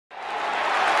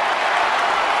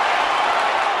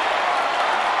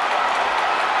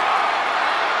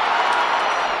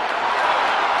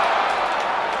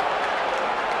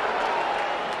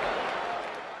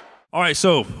All right,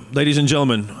 so, ladies and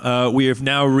gentlemen, we have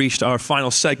now reached our final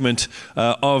segment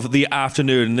of the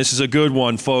afternoon, and this is a good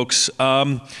one, folks.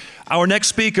 Our next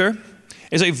speaker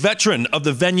is a veteran of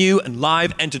the venue and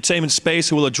live entertainment space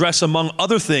who will address, among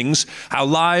other things, how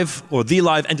the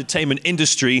live entertainment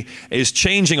industry is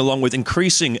changing along with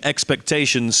increasing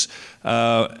expectations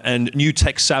and new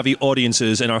tech-savvy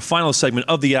audiences in our final segment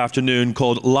of the afternoon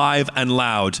called Live and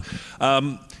Loud.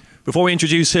 Before we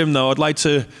introduce him, though, I'd like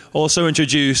to also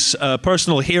introduce a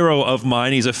personal hero of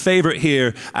mine. He's a favorite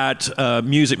here at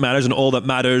Music Matters and All That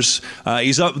Matters.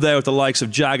 He's up there with the likes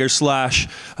of Jagger, Slash,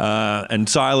 and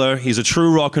Tyler. He's a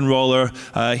true rock and roller.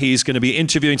 He's going to be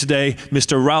interviewing today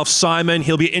Mr. Ralph Simon.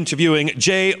 He'll be interviewing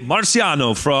Jay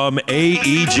Marciano from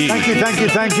AEG. Thank you, thank you,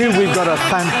 thank you. We've got a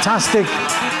fantastic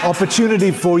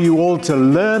opportunity for you all to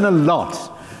learn a lot.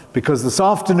 Because this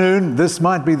afternoon, this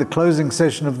might be the closing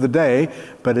session of the day,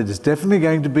 but it is definitely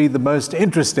going to be the most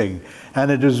interesting. And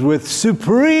it is with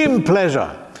supreme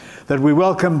pleasure that we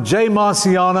welcome Jay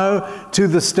Marciano to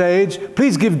the stage.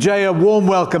 Please give Jay a warm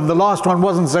welcome. The last one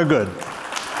wasn't so good.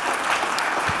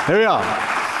 Here we are.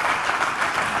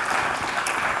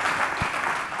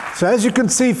 So as you can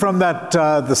see from that,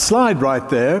 the slide right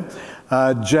there,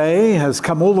 Jay has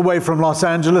come all the way from Los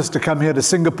Angeles to come here to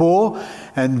Singapore,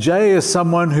 and Jay is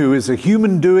someone who is a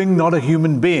human doing, not a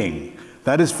human being.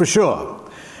 That is for sure.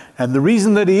 And the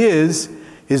reason that he is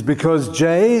because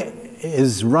Jay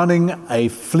is running a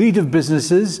fleet of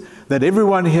businesses that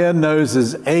everyone here knows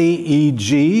as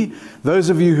AEG. Those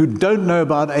of you who don't know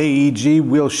about AEG,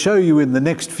 we'll show you in the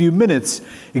next few minutes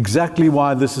exactly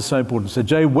why this is so important. So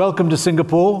Jay, welcome to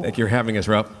Singapore. Thank you for having us,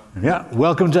 Ralph. Yeah,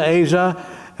 welcome to Asia.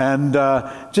 And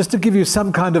just to give you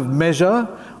some kind of measure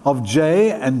of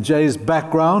Jay and Jay's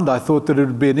background, I thought that it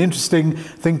would be an interesting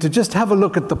thing to just have a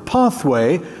look at the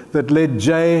pathway that led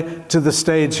Jay to the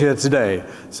stage here today.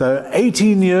 So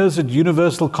 18 years at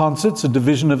Universal Concerts, a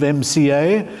division of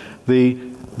MCA,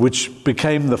 which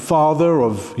became the father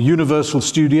of Universal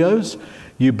Studios.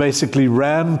 You basically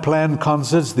planned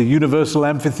concerts, the Universal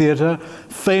Amphitheater,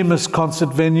 famous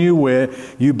concert venue where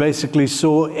you basically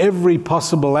saw every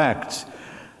possible act.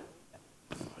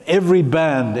 Every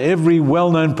band, every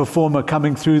well-known performer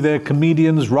coming through there,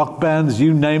 comedians, rock bands,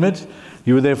 you name it.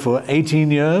 You were there for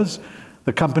 18 years.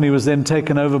 The company was then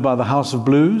taken over by the House of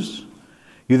Blues.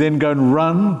 You then go and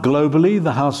run globally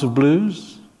the House of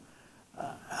Blues.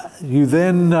 You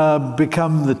then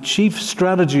become the Chief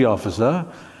Strategy Officer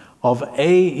of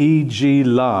AEG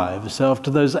Live. So after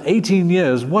those 18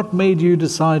 years, what made you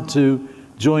decide to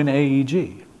join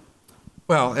AEG?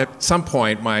 Well, at some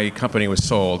point, my company was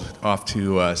sold off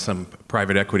to some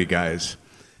private equity guys.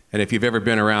 And if you've ever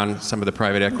been around some of the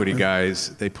private equity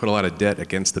guys, they put a lot of debt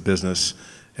against the business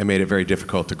and made it very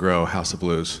difficult to grow House of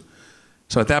Blues.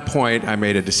 So at that point, I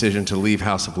made a decision to leave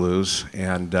House of Blues,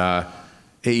 and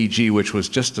AEG, which was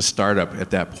just a startup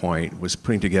at that point, was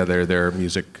putting together their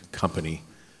music company.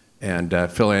 And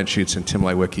Phil Anschutz and Tim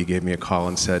Lewicki gave me a call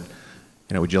and said,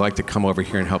 would you like to come over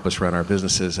here and help us run our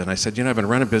businesses? And I said, I've been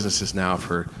running businesses now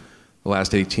for the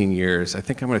last 18 years. I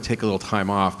think I'm going to take a little time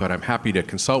off, but I'm happy to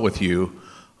consult with you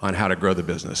on how to grow the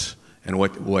business and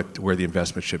where the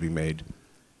investment should be made.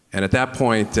 And at that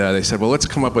point, they said, well, let's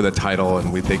come up with a title.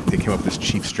 And they came up with this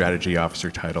Chief Strategy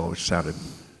Officer title, which sounded,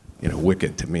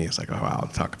 wicked to me. It's like, oh, wow,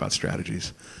 I'll talk about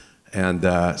strategies. And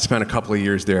spent a couple of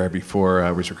years there before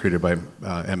I was recruited by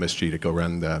MSG to go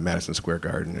run the Madison Square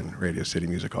Garden and Radio City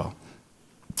Music Hall.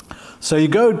 So you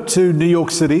go to New York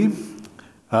City.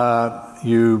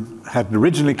 You had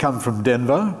originally come from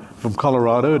Denver, from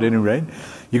Colorado at any rate.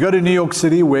 You go to New York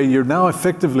City, where you're now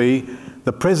effectively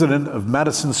the president of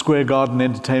Madison Square Garden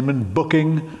Entertainment,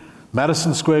 booking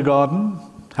Madison Square Garden.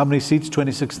 How many seats?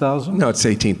 26,000? No, it's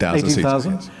 18,000 seats.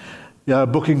 18,000? Yes.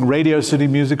 Booking Radio City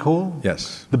Music Hall.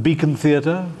 Yes. The Beacon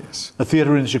Theater. Yes. A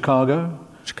theater in Chicago.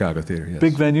 Chicago Theater, yes.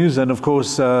 Big venues, and of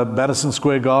course Madison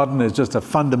Square Garden is just a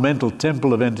fundamental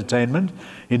temple of entertainment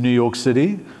in New York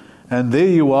City. And there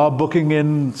you are, booking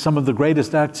in some of the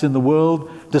greatest acts in the world,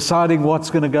 deciding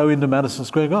what's going to go into Madison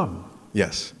Square Garden.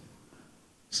 Yes.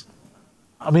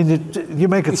 I mean, you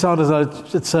make it sound as though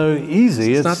it's so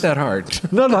easy. It's not that hard.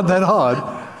 No, not that hard.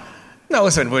 No,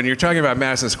 listen, when you're talking about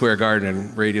Madison Square Garden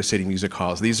and Radio City Music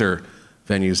Halls, these are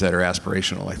venues that are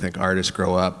aspirational. I think artists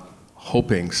grow up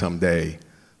hoping someday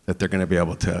that they're going to be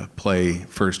able to play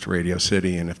first Radio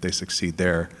City, and if they succeed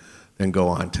there, then go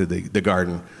on to the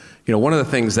Garden. One of the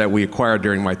things that we acquired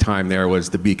during my time there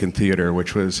was the Beacon Theater,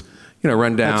 which was,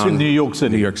 run down. That's in New York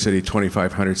City. New York City,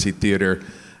 2,500-seat theater,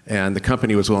 and the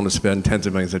company was willing to spend tens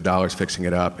of millions of dollars fixing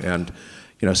it up. And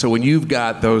so when you've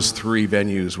got those three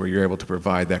venues where you're able to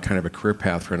provide that kind of a career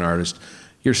path for an artist,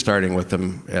 you're starting with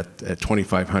them at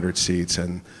 2,500 seats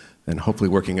and hopefully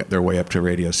working their way up to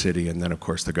Radio City and then, of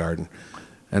course, the Garden.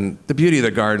 And the beauty of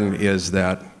the Garden is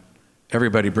that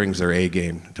everybody brings their A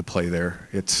game to play there.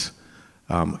 It's,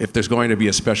 if there's going to be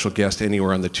a special guest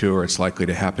anywhere on the tour, it's likely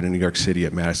to happen in New York City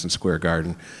at Madison Square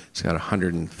Garden. It's got a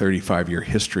 135-year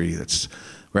history.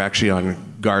 We're actually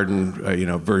on Garden,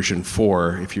 version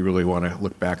 4, if you really want to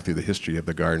look back through the history of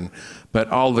the Garden. But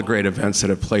all the great events that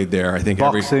have played there, I think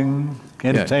boxing,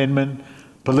 entertainment,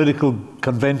 political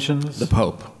conventions. The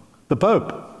Pope. The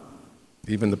Pope.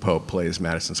 Even the Pope plays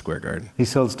Madison Square Garden. He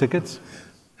sells tickets?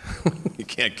 You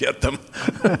can't get them.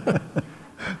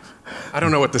 I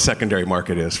don't know what the secondary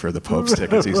market is for the Pope's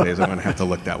tickets these days. I'm going to have to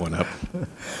look that one up.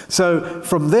 So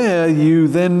from there, you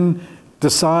then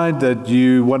decide that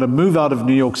you want to move out of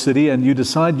New York City, and you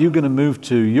decide you're going to move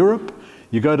to Europe.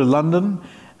 You go to London,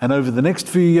 and over the next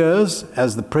few years,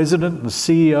 as the president and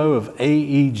CEO of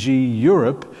AEG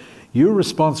Europe, you're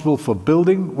responsible for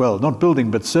building, well, not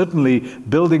building, but certainly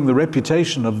building the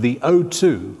reputation of the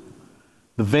O2,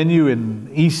 the venue in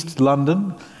East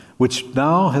London, which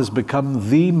now has become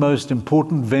the most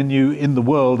important venue in the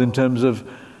world in terms of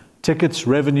tickets,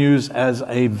 revenues as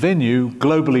a venue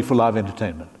globally for live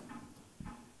entertainment.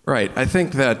 Right. I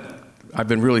think that I've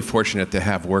been really fortunate to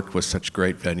have worked with such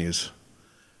great venues.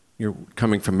 You're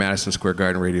coming from Madison Square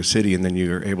Garden, Radio City, and then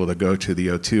you're able to go to the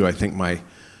O2. I think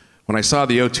when I saw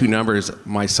the O2 numbers,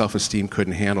 my self-esteem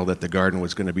couldn't handle that the Garden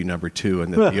was going to be number 2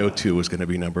 and that the O2 was going to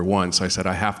be number 1. So I said,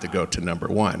 I have to go to number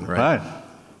 1, right?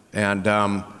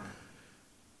 And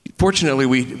fortunately,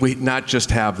 we not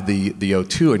just have the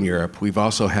O2 in Europe, we've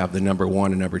also have the number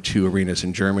 1 and number 2 arenas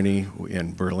in Germany,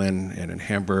 in Berlin and in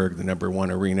Hamburg, the number 1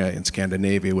 arena in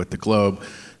Scandinavia with the Globe.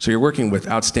 So you're working with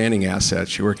outstanding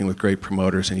assets, you're working with great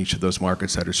promoters in each of those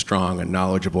markets that are strong and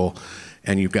knowledgeable,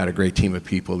 and you've got a great team of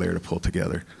people there to pull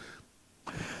together.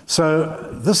 So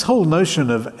this whole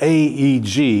notion of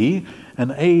AEG,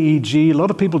 and AEG, a lot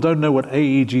of people don't know what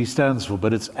AEG stands for,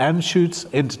 but it's Anschutz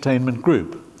Entertainment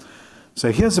Group.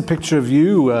 So here's a picture of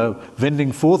you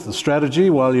vending forth the strategy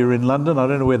while you're in London. I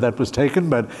don't know where that was taken,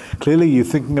 but clearly you're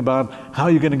thinking about how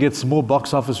you're going to get some more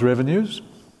box office revenues.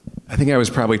 I think I was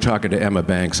probably talking to Emma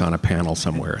Banks on a panel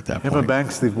somewhere at that point. Emma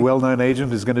Banks, the well-known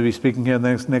agent, is going to be speaking here in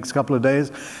the next couple of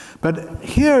days. But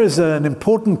here is an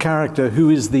important character who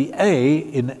is the A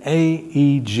in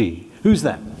AEG. Who's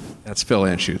that? That's Phil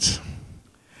Anschutz.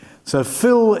 So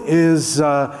Phil is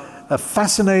a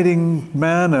fascinating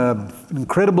man, an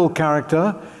incredible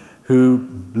character who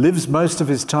lives most of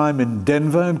his time in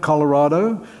Denver in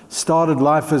Colorado, started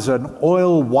life as an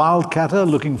oil wildcatter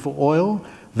looking for oil,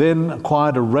 then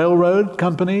acquired a railroad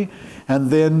company, and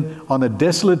then on a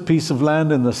desolate piece of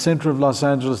land in the center of Los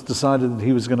Angeles decided that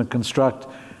he was going to construct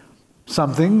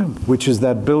something, which is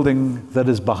that building that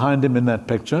is behind him in that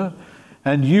picture.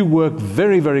 And you work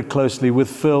very, very closely with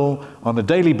Phil on a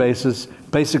daily basis,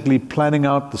 basically planning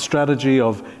out the strategy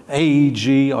of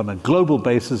AEG on a global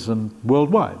basis and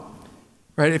worldwide.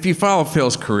 Right. If you follow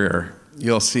Phil's career,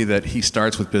 you'll see that he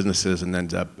starts with businesses and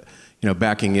ends up,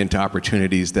 backing into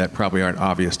opportunities that probably aren't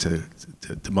obvious to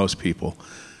most people.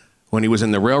 When he was in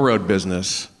the railroad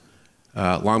business,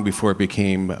 long before it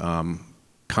became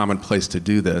commonplace to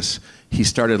do this, he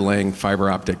started laying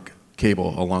fiber optic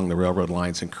cable along the railroad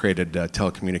lines and created a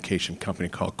telecommunication company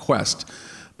called Quest.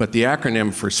 But the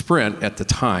acronym for Sprint at the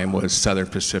time was Southern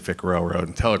Pacific Railroad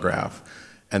and Telegraph.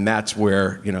 And that's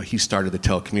where he started the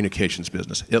telecommunications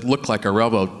business. It looked like a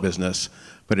railroad business,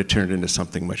 but it turned into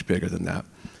something much bigger than that.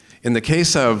 In the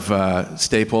case of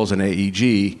Staples and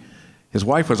AEG, his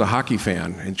wife was a hockey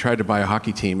fan and tried to buy a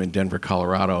hockey team in Denver,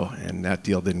 Colorado, and that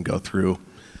deal didn't go through.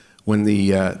 When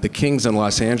the Kings in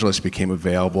Los Angeles became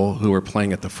available, who were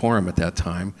playing at the Forum at that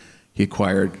time, he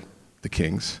acquired the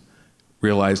Kings,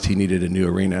 realized he needed a new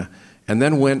arena, and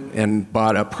then went and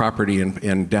bought a property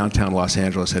in downtown Los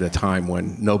Angeles at a time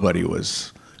when nobody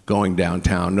was going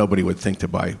downtown. Nobody would think to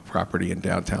buy property in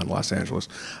downtown Los Angeles.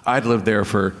 I'd lived there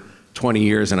for 20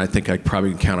 years, and I think I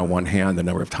probably can count on one hand the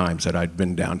number of times that I'd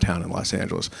been downtown in Los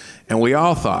Angeles. And we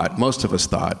all thought, most of us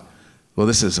thought, well,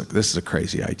 this is a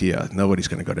crazy idea. Nobody's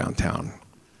going to go downtown.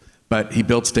 But he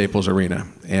built Staples Arena,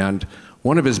 and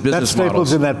one of his business models... That's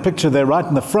Staples in that picture there, right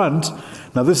in the front.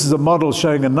 Now, this is a model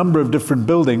showing a number of different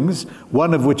buildings,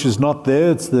 one of which is not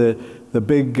there. It's the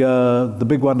big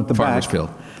one at the Farmers back. Field.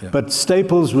 Yeah. But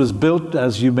Staples was built,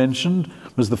 as you mentioned,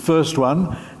 was the first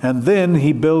one, and then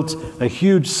he built a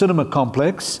huge cinema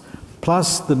complex,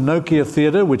 plus the Nokia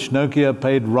Theater, which Nokia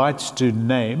paid rights to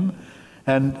name,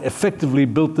 and effectively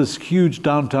built this huge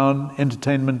downtown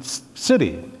entertainment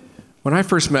city. When I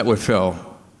first met with Phil,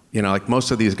 like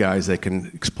most of these guys, they can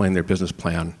explain their business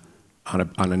plan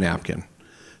on a napkin.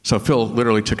 So Phil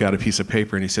literally took out a piece of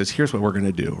paper and he says, here's what we're going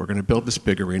to do. We're going to build this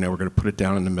big arena. We're going to put it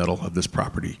down in the middle of this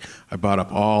property. I bought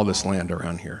up all this land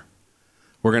around here.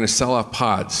 We're going to sell off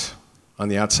pods on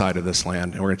the outside of this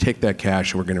land, and we're going to take that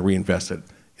cash and we're going to reinvest it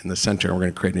in the center, and we're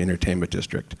going to create an entertainment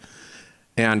district.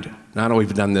 And not only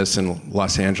have we done this in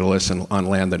Los Angeles and on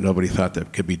land that nobody thought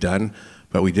that could be done,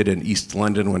 but we did it in East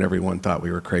London when everyone thought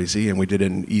we were crazy, and we did it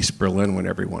in East Berlin when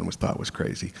everyone thought was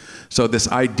crazy. So this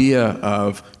idea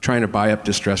of trying to buy up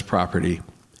distressed property,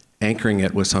 anchoring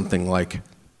it with something like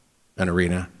an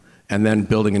arena, and then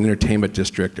building an entertainment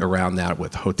district around that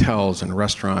with hotels and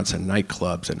restaurants and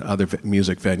nightclubs and other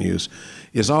music venues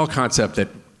is all a concept that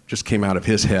just came out of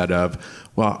his head of,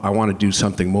 well, I want to do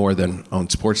something more than own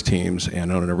sports teams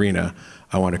and own an arena.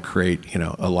 I want to create,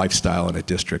 a lifestyle and a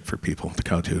district for people to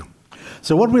go to.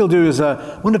 So what we'll do is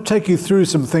I want to take you through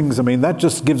some things. I mean, that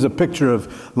just gives a picture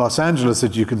of Los Angeles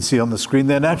that you can see on the screen.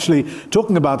 Then actually,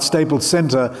 talking about Staples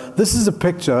Center, this is a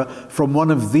picture from one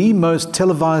of the most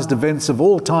televised events of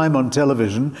all time on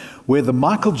television, where the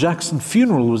Michael Jackson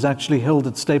funeral was actually held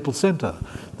at Staples Center.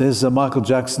 There's Michael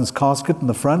Jackson's casket in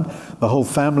the front, the whole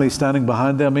family standing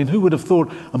behind there. I mean, who would have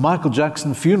thought a Michael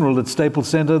Jackson funeral at Staples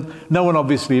Center? No one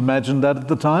obviously imagined that at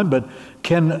the time, but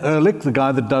Ken Ehrlich, the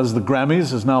guy that does the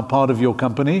Grammys, is now part of your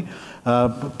company,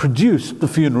 produced the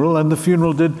funeral, and the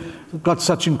funeral got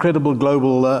such incredible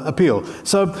global appeal.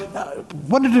 So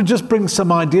wanted to just bring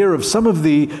some idea of some of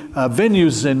the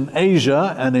venues in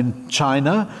Asia and in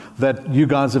China that you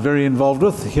guys are very involved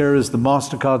with. Here is the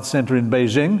MasterCard Center in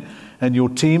Beijing, and your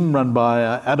team run by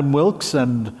Adam Wilkes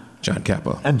and John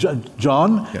Capo. And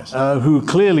John, yes. Who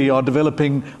clearly are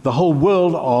developing the whole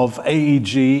world of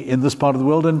AEG in this part of the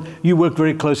world, and you work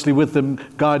very closely with them,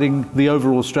 guiding the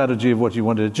overall strategy of what you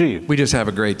want to achieve. We just have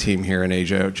a great team here in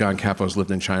Asia. John Capo's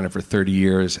lived in China for 30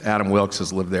 years. Adam Wilkes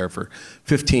has lived there for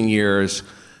 15 years.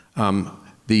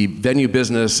 The venue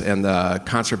business and the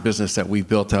concert business that we've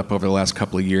built up over the last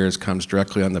couple of years comes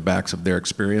directly on the backs of their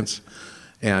experience.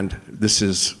 And this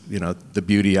is, the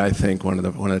beauty, I think, one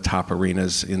of the top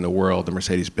arenas in the world, the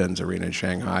Mercedes-Benz Arena in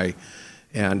Shanghai.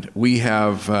 And we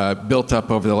have built up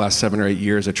over the last 7 or 8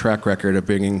 years a track record of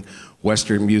bringing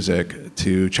Western music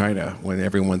to China when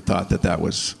everyone thought that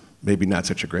was maybe not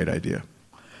such a great idea.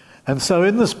 And so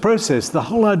in this process, the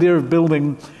whole idea of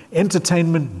building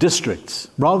entertainment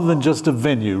districts, rather than just a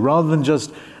venue, rather than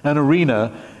just an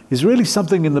arena, is really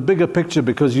something in the bigger picture,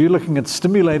 because you're looking at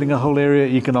stimulating a whole area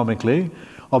economically,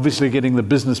 obviously getting the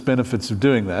business benefits of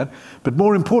doing that, but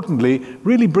more importantly,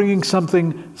 really bringing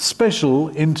something special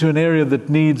into an area that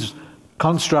needs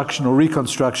construction or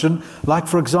reconstruction. Like,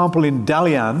 for example, in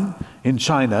Dalian in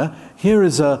China, here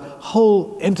is a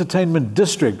whole entertainment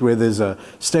district where there's a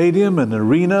stadium, an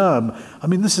arena. I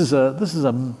mean, this is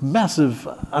a massive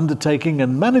undertaking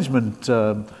and management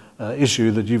issue,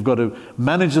 that you've got to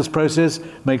manage this process,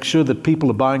 make sure that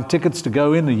people are buying tickets to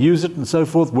go in and use it and so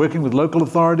forth, working with local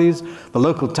authorities, the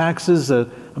local taxes. I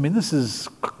mean, this is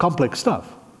complex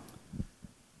stuff.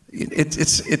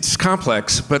 It's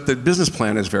complex, but the business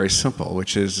plan is very simple,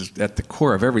 which is at the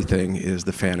core of everything is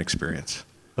the fan experience.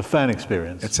 The fan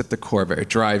experience. It's at the core of it. It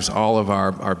drives all of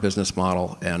our business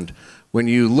model. And when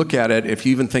you look at it, if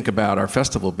you even think about our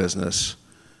festival business,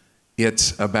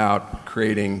 it's about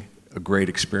creating a great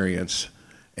experience.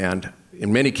 And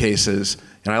in many cases,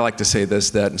 and I like to say this,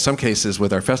 that in some cases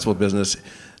with our festival business,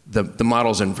 the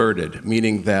model's inverted,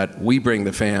 meaning that we bring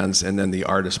the fans and then the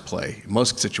artists play. In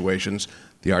most situations,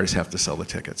 the artists have to sell the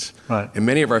tickets. Right. In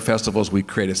many of our festivals, we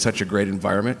created such a great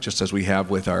environment, just as we have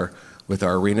with our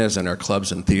arenas and our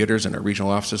clubs and theaters and our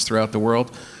regional offices throughout the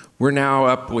world. We're now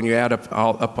up, when you add up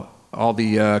all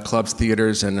the clubs,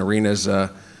 theaters, and arenas,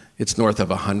 it's north of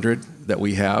 100 that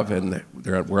we have, and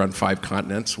we're on 5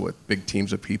 continents with big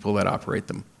teams of people that operate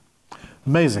them.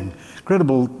 Amazing.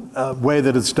 Incredible way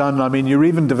that it's done. I mean, you're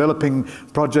even developing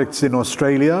projects in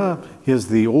Australia. Here's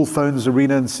the All Phones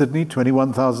Arena in Sydney,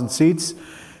 21,000 seats.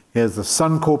 Here's the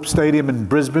Suncorp Stadium in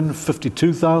Brisbane,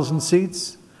 52,000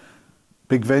 seats.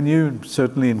 Big venue,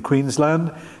 certainly in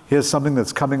Queensland. Here's something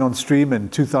that's coming on stream in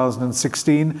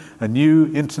 2016, a new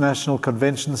international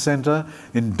convention centre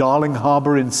in Darling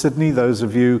Harbour in Sydney. Those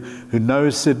of you who know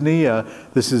Sydney,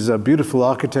 this is a beautiful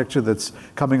architecture that's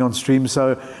coming on stream.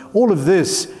 So all of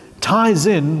this ties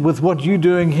in with what you're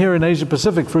doing here in Asia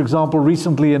Pacific. For example,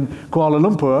 recently in Kuala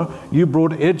Lumpur, you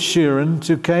brought Ed Sheeran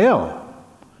to KL.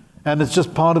 And it's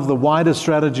just part of the wider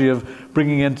strategy of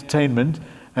bringing entertainment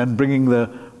and bringing the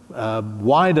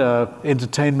wider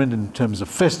entertainment in terms of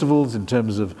festivals, in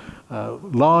terms of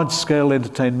large-scale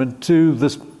entertainment to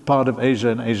this part of Asia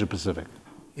and Asia Pacific.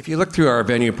 If you look through our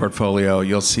venue portfolio,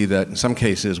 you'll see that in some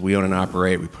cases we own and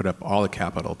operate. We put up all the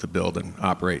capital to build and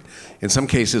operate. In some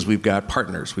cases, we've got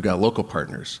partners. We've got local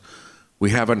partners. We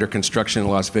have under construction in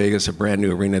Las Vegas a brand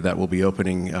new arena that will be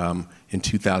opening in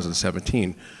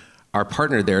 2017. Our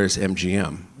partner there is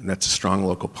MGM, and that's a strong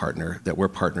local partner that we're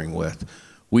partnering with.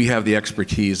 We have the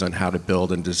expertise on how to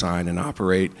build and design and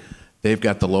operate. They've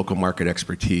got the local market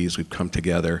expertise. We've come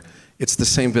together. It's the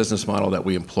same business model that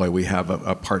we employ. We have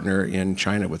a partner in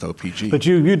China with OPG. But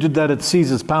you did that at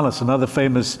Caesars Palace, another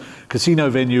famous casino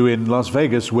venue in Las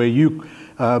Vegas, where you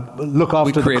look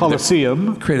after the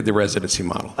Coliseum. Created the residency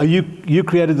model. You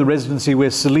created the residency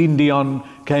where Celine Dion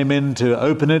came in to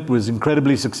open it, was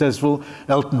incredibly successful.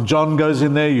 Elton John goes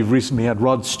in there. You've recently had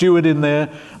Rod Stewart in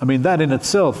there. I mean, that in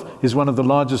itself is one of the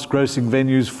largest grossing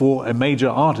venues for a major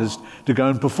artist to go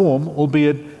and perform,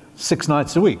 albeit 6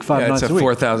 nights a week, 5 nights a week.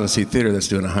 It's a 4,000-seat theater that's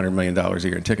doing $100 million a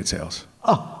year in ticket sales.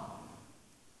 Oh,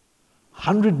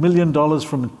 $100 million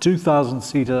from a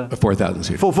 2,000-seater? A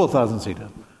 4,000-seater. 4,000-seater.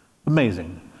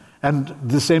 Amazing. And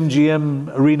this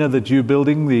MGM arena that you're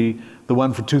building, the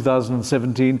one for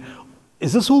 2017,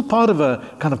 is this all part of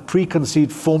a kind of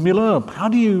preconceived formula? How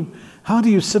do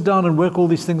you sit down and work all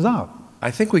these things out? I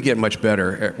think we get much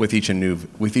better with each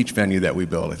venue that we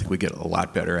build. I think we get a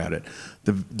lot better at it.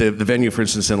 The venue, for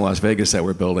instance, in Las Vegas that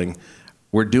we're building,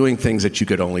 we're doing things that you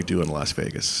could only do in Las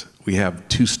Vegas. We have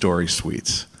 2-story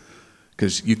suites,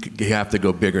 because you have to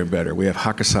go bigger and better. We have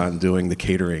Hakkasan doing the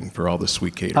catering for all the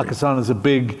suite catering. Hakkasan is a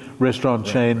big restaurant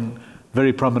chain,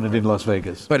 very prominent in Las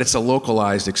Vegas. But it's a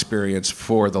localized experience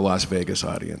for the Las Vegas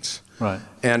audience. Right.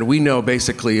 And we know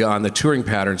basically on the touring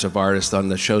patterns of artists on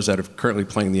the shows that are currently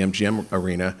playing the MGM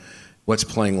arena, what's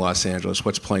playing Los Angeles,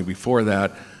 what's playing before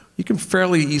that. You can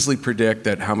fairly easily predict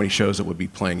that how many shows it would be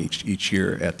playing each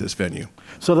year at this venue.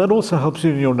 So that also helps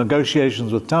you in your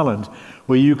negotiations with talent,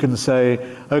 where you can say,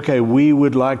 okay, we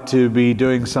would like to be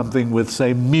doing something with,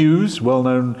 say, Muse,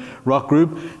 well-known rock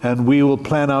group, and we will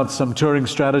plan out some touring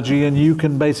strategy, and you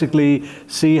can basically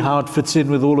see how it fits in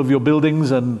with all of your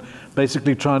buildings and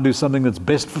basically try and do something that's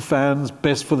best for fans,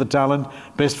 best for the talent,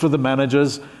 best for the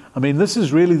managers. I mean, this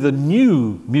is really the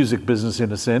new music business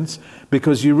in a sense,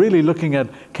 because you're really looking at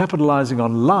capitalizing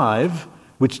on live,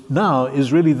 which now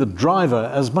is really the driver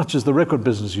as much as the record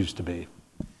business used to be.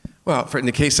 Well, in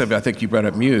the case of, I think you brought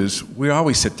up Muse, we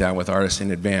always sit down with artists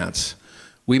in advance.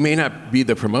 We may not be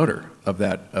the promoter of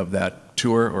that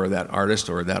tour or that artist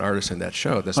in that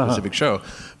show, that specific show,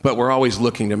 but we're always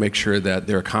looking to make sure that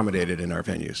they're accommodated in our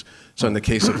venues. So in the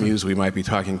case of Muse, we might be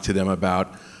talking to them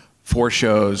about 4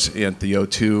 shows at the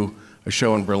O2, a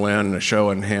show in Berlin, a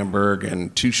show in Hamburg,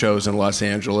 and 2 shows in Los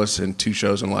Angeles, and 2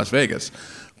 shows in Las Vegas.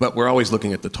 But we're always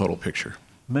looking at the total picture.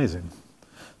 Amazing.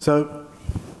 So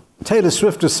Taylor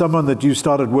Swift is someone that you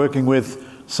started working with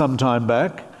some time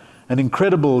back, an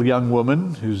incredible young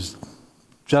woman who's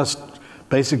just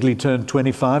basically turned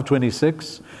 25,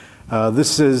 26.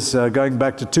 This is going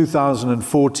back to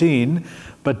 2014,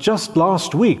 but just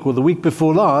last week, or the week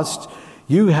before last,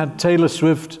 you had Taylor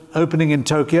Swift opening in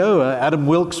Tokyo. Adam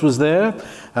Wilkes was there.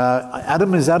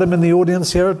 Is Adam in the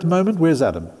audience here at the moment? Where's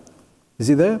Adam? Is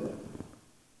he there?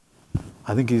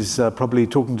 I think he's probably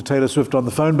talking to Taylor Swift on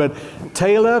the phone, but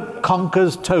Taylor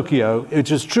conquers Tokyo,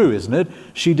 which is true, isn't it?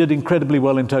 She did incredibly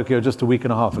well in Tokyo just a week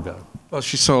and a half ago. Well,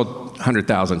 she sold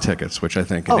 100,000 tickets, which I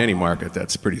think in any market,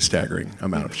 that's a pretty staggering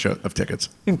amount of tickets.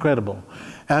 Incredible.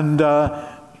 And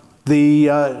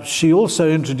she also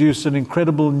introduced an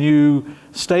incredible new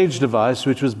stage device,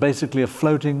 which was basically a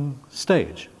floating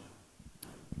stage.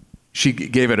 She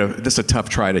gave it this a tough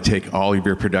try to take all of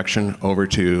your production over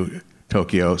to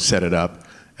Tokyo, set it up,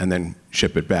 and then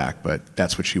ship it back. But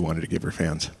that's what she wanted to give her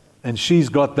fans. And she's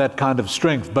got that kind of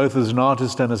strength, both as an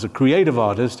artist and as a creative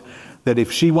artist, that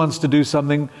if she wants to do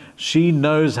something, she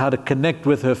knows how to connect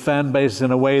with her fan base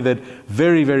in a way that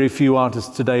very, very few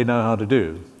artists today know how to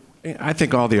do. I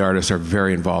think all the artists are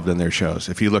very involved in their shows.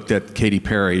 If you looked at Katy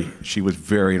Perry, she was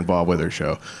very involved with her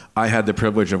show. I had the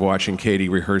privilege of watching Katy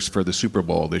rehearse for the Super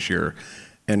Bowl this year,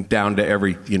 and down to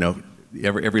every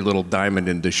little diamond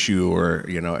in the shoe, or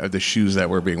the shoes that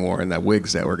were being worn, that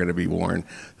wigs that were going to be worn.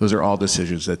 Those are all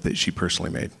decisions that she personally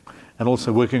made. And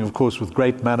also working, of course, with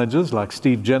great managers like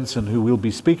Steve Jensen, who we'll be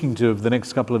speaking to over the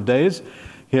next couple of days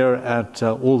here at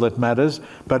All That Matters.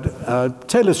 But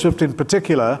Taylor Swift in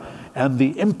particular, and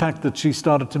the impact that she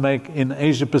started to make in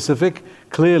Asia Pacific,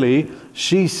 clearly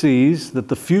she sees that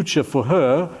the future for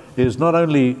her is not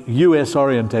only US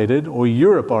orientated or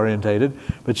Europe orientated,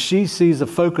 but she sees a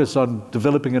focus on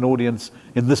developing an audience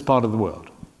in this part of the world.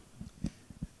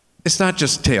 It's not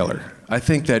just Taylor. I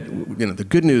think that the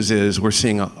good news is we're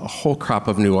seeing a whole crop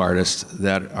of new artists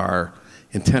that are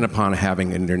intent upon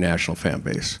having an international fan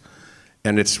base.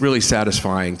 And it's really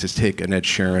satisfying to take an Ed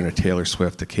Sheeran, a Taylor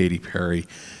Swift, a Katy Perry,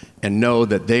 and know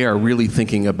that they are really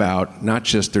thinking about not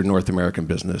just their North American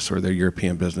business or their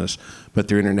European business, but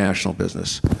their international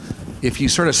business. If you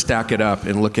sort of stack it up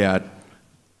and look at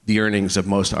the earnings of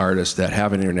most artists that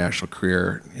have an international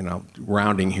career, you know,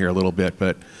 rounding here a little bit,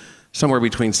 but somewhere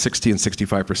between 60 and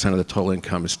 65% of the total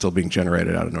income is still being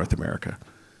generated out of North America.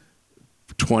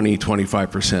 20,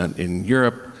 25% in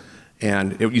Europe,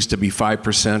 and it used to be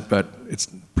 5%, but it's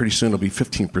pretty soon it'll be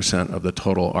 15% of the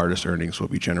total artist earnings will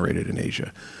be generated in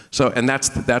Asia. So, and that's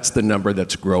the number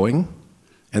that's growing,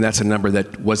 and that's a number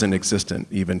that wasn't existent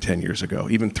even 10 years ago,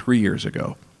 even 3 years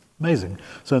ago. Amazing.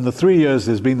 So in the 3 years,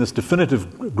 there's been this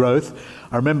definitive growth.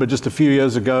 I remember just a few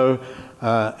years ago,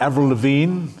 Avril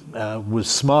Lavigne was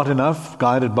smart enough,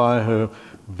 guided by her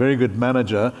very good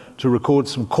manager, to record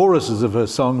some choruses of her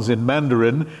songs in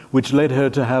Mandarin, which led her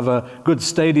to have a good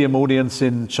stadium audience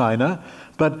in China.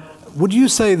 But would you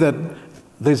say that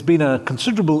there's been a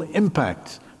considerable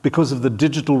impact because of the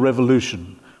digital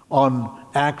revolution on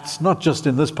acts, not just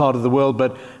in this part of the world,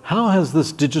 but how has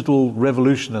this digital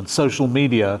revolution and social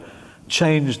media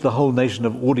changed the whole nation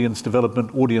of audience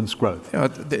development, audience growth? You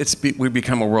know, we've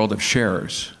become a world of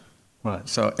sharers. Right.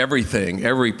 So everything,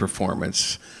 every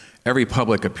performance, every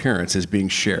public appearance is being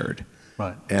shared.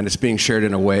 Right. And it's being shared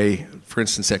in a way, for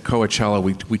instance, at Coachella,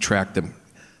 we track them,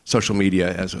 social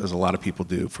media, as a lot of people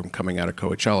do from coming out of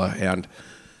Coachella. And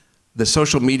the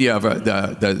social media of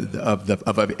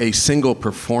a single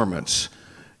performance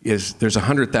is, there's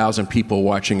 100,000 people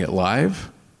watching it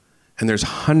live, and there's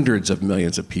hundreds of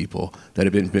millions of people that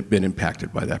have been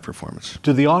impacted by that performance.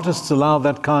 Do the artists allow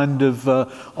that kind of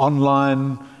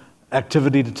online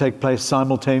activity to take place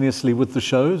simultaneously with the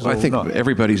shows? Well, I think not?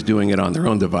 Everybody's doing it on their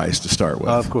own device to start with.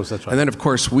 Of course, that's right. And then, of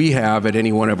course, we have at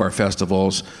any one of our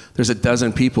festivals, there's a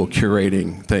dozen people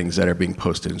curating things that are being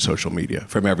posted in social media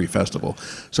from every festival.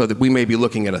 So that we may be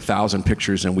looking at 1,000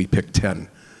 pictures and we pick 10,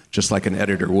 just like an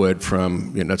editor would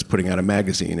from, you know, that's putting out a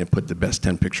magazine and put the best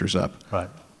 10 pictures up. Right.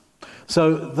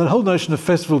 So the whole notion of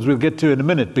festivals we'll get to in a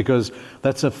minute, because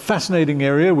that's a fascinating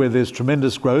area where there's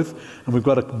tremendous growth, and we've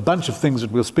got a bunch of things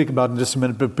that we'll speak about in just a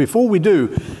minute. But before we do,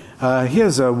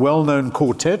 here's a well-known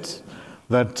quartet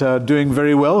that are doing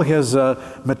very well. Here's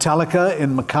Metallica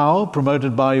in Macau,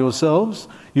 promoted by yourselves.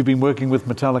 You've been working with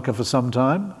Metallica for some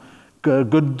time.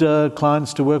 Good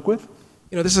clients to work with?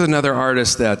 You know, this is another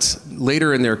artist that's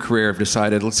later in their career have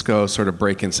decided, let's go sort of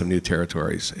break in some new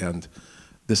territories. And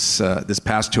this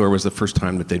past tour was the first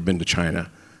time that they'd been to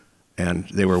China, and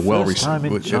they were well received.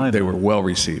 They were well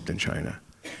received in China,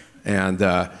 and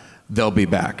they'll be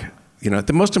back. You know,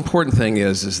 the most important thing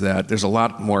is that there's a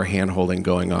lot more hand-holding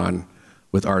going on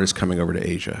with artists coming over to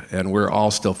Asia, and we're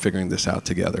all still figuring this out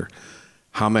together.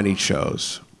 How many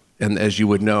shows? And as you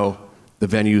would know, the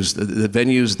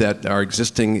venues that are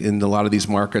existing in a lot of these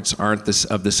markets aren't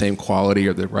of the same quality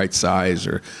or the right size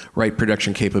or right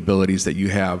production capabilities that you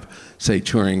have, say,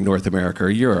 touring North America or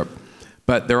Europe.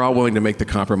 But they're all willing to make the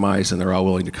compromise, and they're all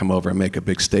willing to come over and make a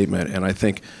big statement. And I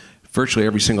think virtually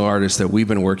every single artist that we've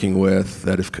been working with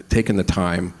that have taken the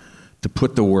time to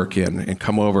put the work in and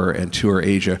come over and tour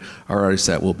Asia are artists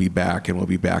that will be back and will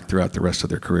be back throughout the rest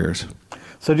of their careers.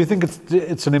 So do you think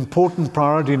it's an important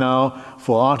priority now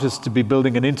for artists to be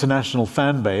building an international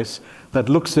fan base that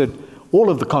looks at all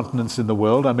of the continents in the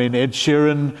world? I mean, Ed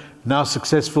Sheeran, now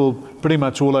successful pretty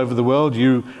much all over the world.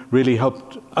 You really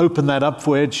helped open that up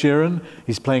for Ed Sheeran.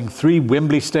 He's playing 3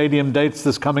 Wembley Stadium dates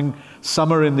this coming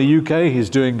summer in the UK. He's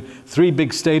doing 3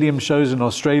 big stadium shows in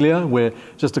Australia, where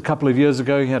just a couple of years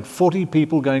ago he had 40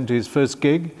 people going to his first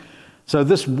gig. So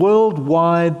this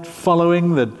worldwide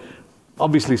following that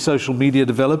obviously social media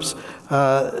develops,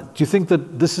 do you think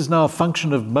that this is now a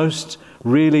function of most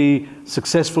really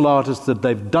successful artists, that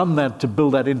they've done that to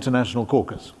build that international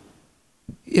caucus?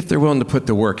 If they're willing to put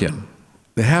the work in.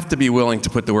 They have to be willing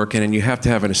to put the work in, and you have to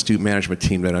have an astute management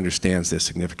team that understands the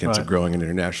significance of growing an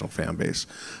international fan base.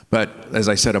 But as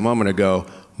I said a moment ago,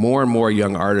 more and more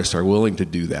young artists are willing to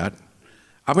do that.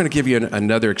 I'm going to give you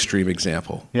another extreme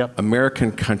example. Yep.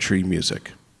 American country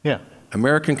music. Yeah.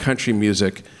 American country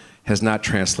music has not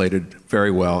translated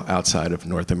very well outside of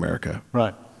North America.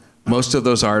 Right. Most of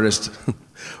those artists,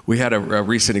 we had a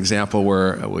recent example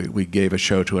where we gave a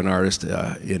show to an artist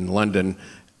in London,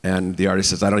 and the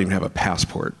artist says, I don't even have a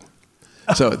passport.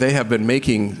 So they have been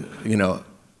making, you know,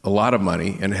 a lot of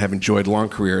money and have enjoyed long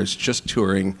careers just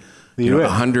touring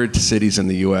 100 cities in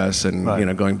the US and you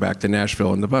know, going back to Nashville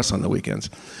on the bus on the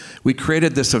weekends. We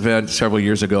created this event several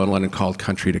years ago in London called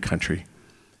Country to Country.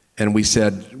 And we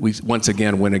said, we once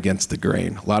again went against the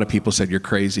grain. A lot of people said, you're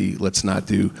crazy, let's not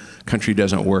do, country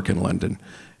doesn't work in London.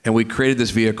 And we created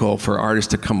this vehicle for artists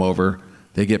to come over.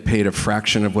 They get paid a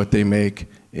fraction of what they make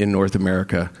in North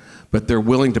America, but they're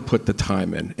willing to put the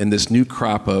time in. And this new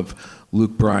crop of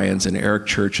Luke Bryans and Eric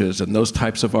Churches and those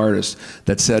types of artists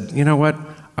that said, you know what,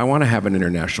 I want to have an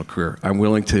international career. I'm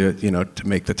willing to, to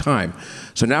make the time.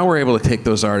 So now we're able to take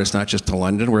those artists not just to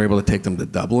London, we're able to take them to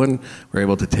Dublin, we're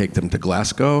able to take them to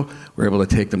Glasgow, we're able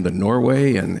to take them to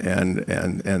Norway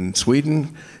and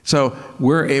Sweden. So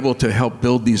we're able to help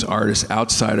build these artists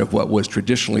outside of what was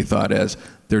traditionally thought as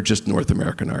they're just North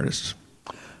American artists.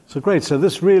 So great. So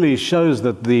this really shows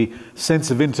that the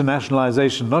sense of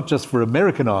internationalization, not just for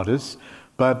American artists,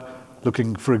 but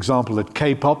looking, for example, at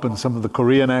K-pop and some of the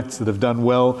Korean acts that have done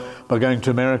well by going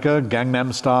to America,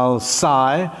 Gangnam Style,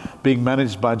 Psy, being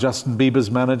managed by Justin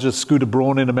Bieber's manager, Scooter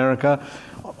Braun in America.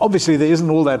 Obviously, there isn't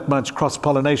all that much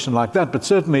cross-pollination like that, but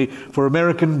certainly for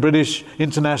American, British,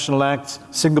 international acts,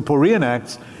 Singaporean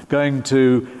acts, going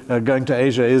to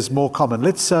Asia is more common.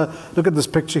 Let's look at this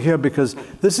picture here, because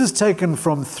this is taken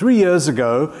from 3 years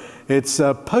ago. It's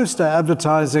a poster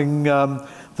advertising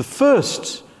the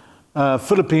first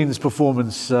Philippines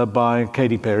performance by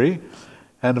Katy Perry,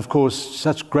 and of course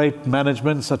such great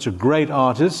management, such a great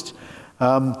artist.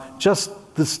 Just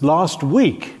this last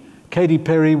week Katy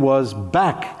Perry was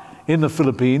back in the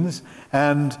Philippines,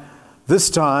 and this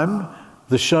time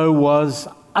the show was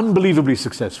unbelievably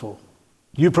successful.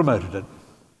 You promoted it.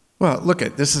 Well, look,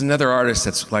 this is another artist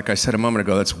that's, like I said a moment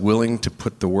ago, that's willing to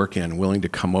put the work in, willing to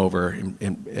come over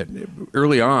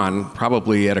early on,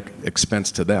 probably at an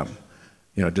expense to them.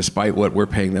 Despite what we're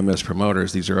paying them as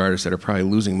promoters, these are artists that are probably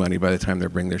losing money by the time they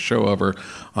bring their show over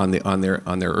on their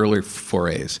early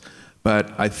forays.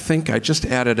 But I think I just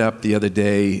added up the other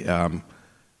day,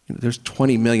 there's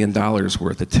 $20 million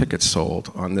worth of tickets sold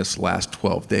on this last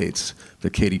 12 dates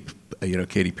that Katy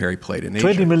Perry played in Asia.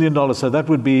 $20 million, so that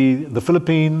would be the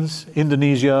Philippines,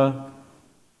 Indonesia,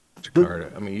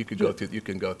 Jakarta. I mean, you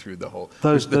can go through the whole.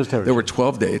 Those territories. There were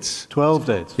 12 dates. 12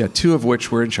 dates. Yeah, 2 of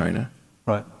which were in China.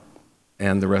 Right.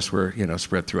 And the rest were,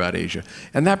 spread throughout Asia.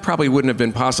 And that probably wouldn't have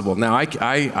been possible. Now,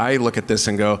 I look at this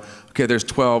and go, okay, there's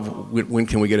 12, when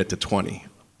can we get it to 20?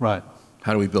 Right.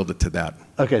 How do we build it to that?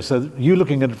 Okay, so you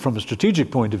looking at it from a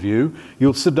strategic point of view,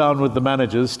 you'll sit down with the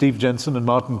managers, Steve Jensen and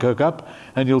Martin Kirkup,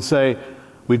 and you'll say,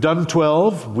 we've done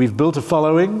 12, we've built a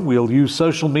following, we'll use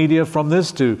social media from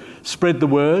this to spread the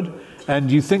word,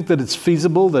 and you think that it's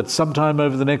feasible that sometime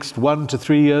over the next 1 to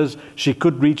 3 years she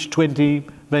could reach 20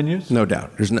 venues? No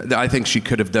doubt. I think she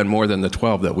could have done more than the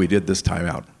 12 that we did this time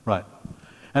out. Right.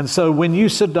 And so when you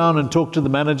sit down and talk to the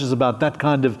managers about that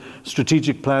kind of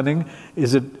strategic planning,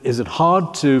 is it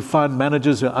hard to find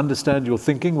managers who understand your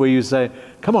thinking, where you say,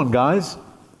 come on guys,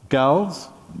 gals,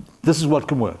 this is what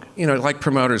can work? Like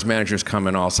promoters, managers come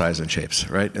in all sizes and shapes,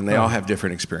 right? And they all have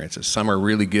different experiences. Some are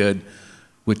really good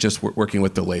with just working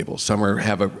with the label. Some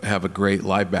have a great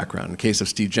live background. In the case of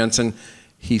Steve Jensen,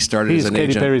 he started as an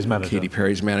agent. Katy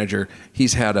Perry's manager.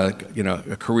 He's had a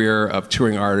career of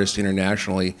touring artists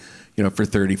internationally, for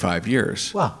 35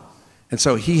 years. Wow. And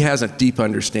so he has a deep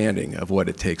understanding of what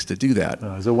it takes to do that.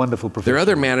 He's a wonderful professional. There are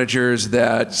other managers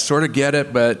that sort of get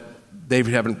it, but they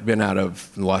haven't been out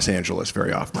of Los Angeles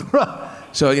very often.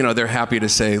 So, they're happy to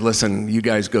say, listen, you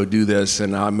guys go do this,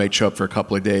 and I may show up for a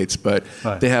couple of dates, but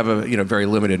they have a very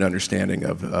limited understanding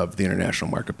of the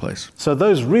international marketplace. So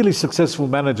those really successful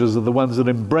managers are the ones that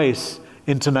embrace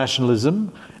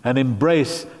internationalism and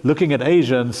embrace looking at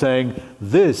Asia and saying,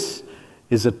 this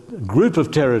is a group of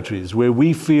territories where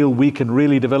we feel we can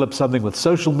really develop something with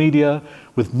social media,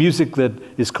 with music that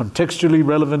is contextually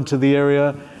relevant to the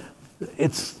area.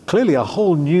 It's clearly a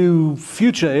whole new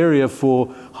future area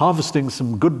for harvesting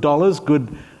some good dollars,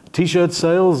 good T-shirt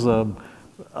sales, a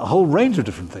whole range of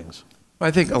different things.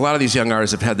 I think a lot of these young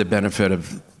artists have had the benefit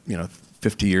of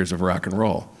 50 years of rock and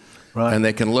roll. Right. And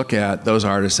they can look at those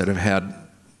artists that have had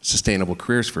sustainable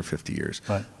careers for 50 years.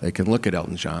 Right. They can look at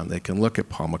Elton John, they can look at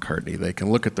Paul McCartney, they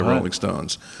can look at the Rolling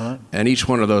Stones. Right. And each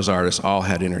one of those artists all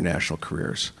had international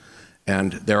careers.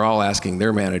 And they're all asking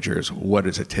their managers, what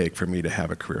does it take for me to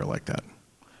have a career like that?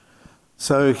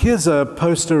 So here's a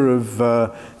poster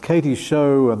of Katy's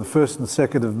show on the 1st and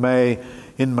 2nd of May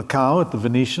in Macau at the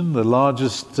Venetian, the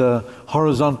largest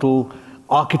horizontal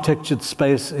architectured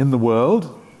space in the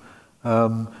world.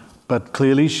 But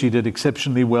clearly she did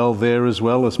exceptionally well there as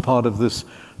well as part of this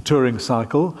touring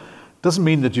cycle. Doesn't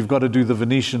mean that you've got to do the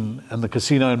Venetian and the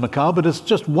casino in Macau, but it's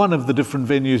just one of the different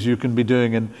venues you can be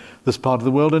doing in this part of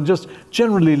the world, and just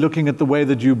generally looking at the way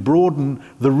that you broaden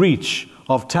the reach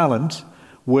of talent,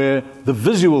 where the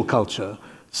visual culture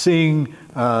seeing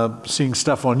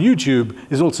stuff on YouTube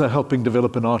is also helping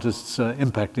develop an artist's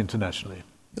impact internationally.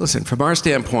 Listen, from our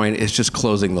standpoint, it's just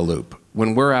closing the loop.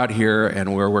 When we're out here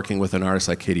and we're working with an artist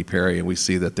like Katy Perry and we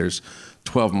see that there's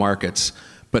 12 markets,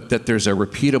 but that there's a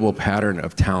repeatable pattern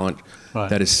of talent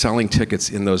that is selling tickets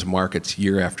in those markets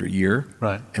year after year,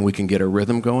 and we can get a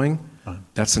rhythm going,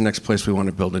 that's the next place we want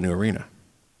to build a new arena.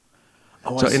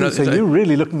 Oh, so, so you're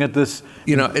really looking at this,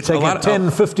 it's take a 10,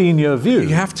 15-year view.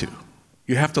 You have to.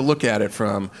 You have to look at it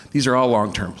from, these are all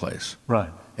long-term plays. Right.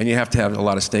 And you have to have a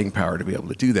lot of staying power to be able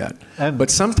to do that.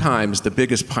 But sometimes the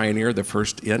biggest pioneer, the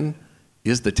first in,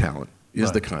 is the talent,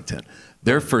 is the content.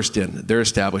 They're first in, they're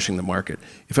establishing the market.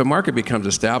 If a market becomes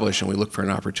established and we look for an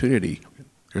opportunity,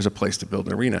 there's a place to build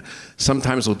an arena.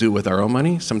 Sometimes we'll do it with our own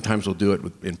money, sometimes we'll do it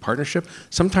in partnership,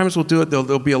 sometimes we'll do it,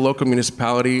 there'll be a local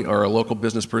municipality or a local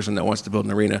business person that wants to build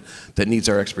an arena that needs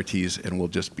our expertise, and we'll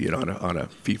just be it on a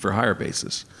fee-for-hire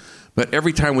basis. But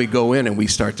every time we go in and we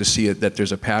start to see it, that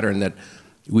there's a pattern that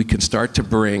we can start to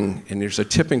bring, and there's a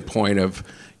tipping point of,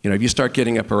 if you start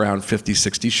getting up around 50,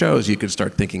 60 shows, you can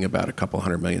start thinking about a couple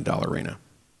 $100 million arena.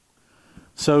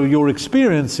 So your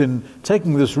experience in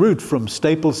taking this route from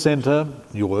Staples Center,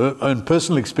 your own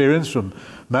personal experience from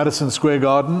Madison Square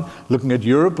Garden, looking at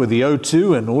Europe with the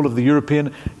O2 and all of the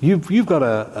European, you've got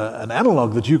an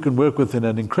analog that you can work with in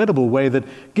an incredible way that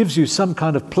gives you some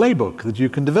kind of playbook that you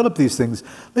can develop these things.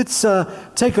 Let's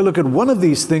take a look at one of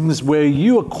these things where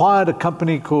you acquired a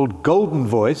company called Golden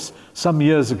Voice some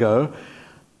years ago.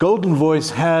 Golden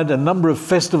Voice had a number of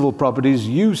festival properties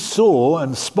you saw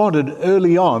and spotted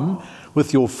early on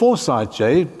with your foresight,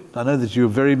 Jay. I know that you were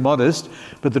very modest,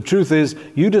 but the truth is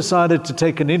you decided to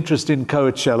take an interest in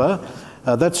Coachella.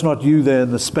 That's not you there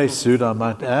in the spacesuit, I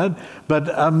might add. But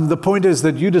the point is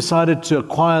that you decided to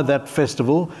acquire that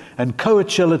festival, and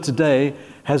Coachella today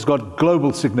has got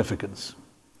global significance.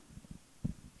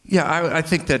 Yeah, I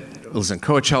think that, listen,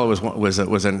 Coachella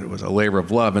was a labor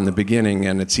of love in the beginning,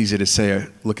 and it's easy to say,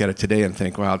 look at it today and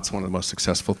think, wow, it's one of the most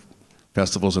successful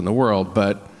festivals in the world.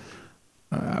 But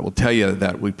I will tell you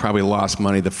that we probably lost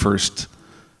money the first,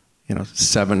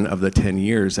 7 of the 10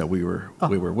 years that we were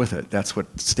with it. That's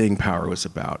what staying power was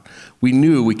about. We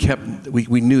knew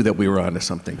that we were onto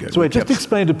something good. So just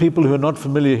explain to people who are not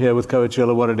familiar here with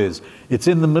Coachella what it is. It's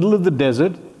in the middle of the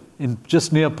desert,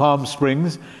 just near Palm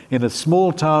Springs, in a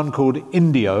small town called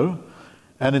Indio.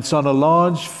 And it's on a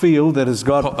large field that has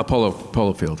got a polo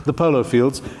field. The polo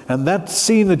fields. And that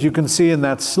scene that you can see in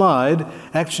that slide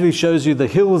actually shows you the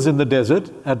hills in the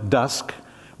desert at dusk,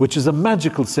 which is a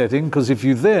magical setting, because if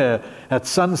you're there at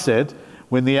sunset,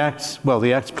 when the acts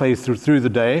play through the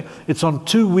day, it's on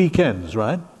 2 weekends,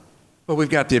 right? Well, we've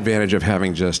got the advantage of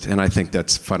having and I think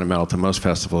that's fundamental to most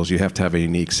festivals, you have to have a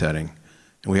unique setting.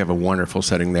 And we have a wonderful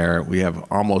setting there. We have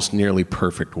almost nearly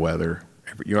perfect weather.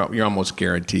 You're almost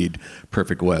guaranteed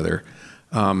perfect weather.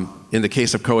 In the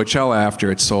case of Coachella, after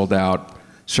it sold out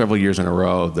several years in a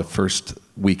row, the first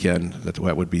weekend, that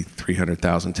would be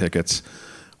 300,000 tickets,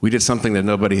 we did something that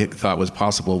nobody thought was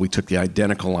possible. We took the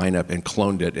identical lineup and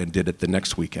cloned it and did it the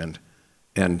next weekend.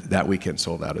 And that weekend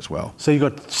sold out as well. So you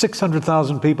got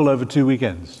 600,000 people over 2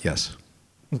 weekends? Yes.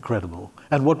 Incredible.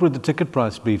 And what would the ticket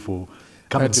price be for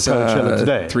coming to Coachella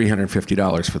today?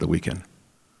 $350 for the weekend,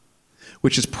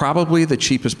 which is probably the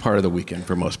cheapest part of the weekend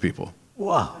for most people.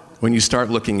 Wow. When you start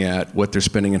looking at what they're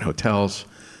spending in hotels,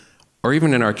 or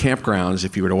even in our campgrounds,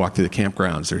 if you were to walk through the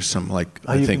campgrounds, there's some I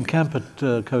think... You can camp at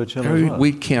Coachella as well.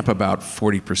 We camp about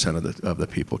 40% of the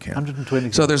people camp.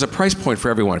 120. So there's a price point for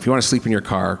everyone. If you want to sleep in your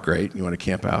car, great. You want to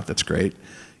camp out, that's great.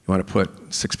 You want to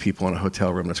put 6 people in a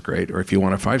hotel room, that's great. Or if you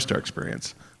want a 5-star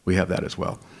experience, we have that as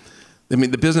well. I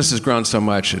mean, the business has grown so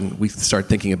much, and we start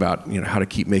thinking about how to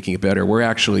keep making it better.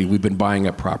 We've been buying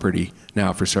up property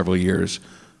now for several years,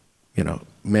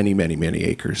 many, many, many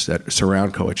acres that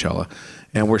surround Coachella,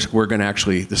 and we're going to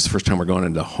actually, this is the first time we're going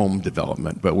into home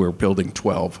development, but we're building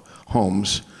 12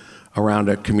 homes around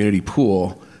a community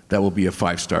pool that will be a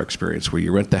 5-star experience where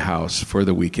you rent the house for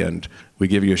the weekend, we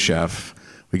give you a chef,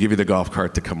 we give you the golf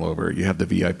cart to come over, you have the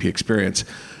VIP experience.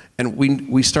 And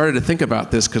we started to think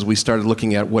about this because we started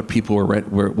looking at what people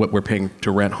what we're paying to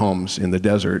rent homes in the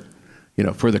desert,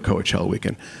 for the Coachella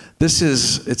weekend.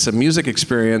 It's a music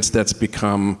experience that's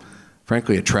become,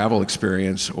 frankly, a travel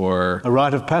experience or... A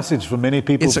rite of passage for many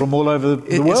people from all over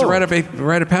the world. It's a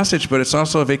rite of passage, but it's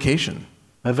also a vacation.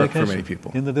 For many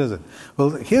people. In the desert. Well,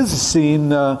 here's a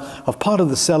scene of part of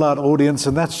the sellout audience,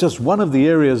 and that's just one of the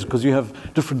areas, because you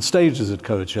have different stages at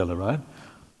Coachella, right?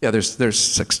 Yeah, there's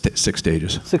six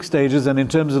stages. 6 stages, and in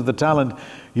terms of the talent,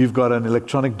 you've got an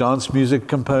electronic dance music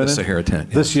component. The Sahara tent.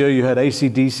 Yes. This year you had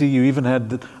AC/DC, you even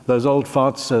had those old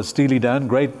farts, Steely Dan,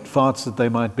 great farts that they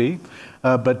might be.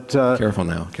 Careful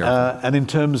now, careful. And in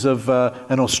terms of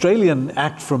an Australian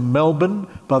act from Melbourne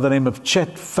by the name of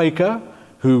Chet Faker,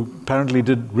 who apparently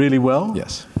did really well.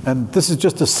 Yes. And this is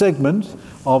just a segment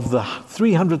of the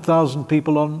 300,000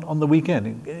 people on the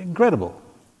weekend. Incredible.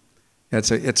 It's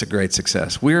a great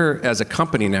success. As a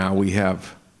company now, we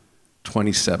have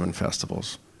 27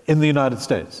 festivals. In the United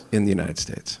States? In the United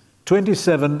States.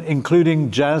 27,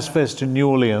 including Jazz Fest in New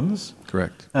Orleans.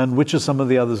 Correct. And which are some of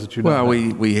the others that you know? Well,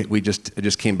 we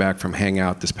just came back from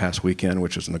Hangout this past weekend,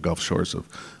 which was in the Gulf Shores of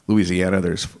Louisiana.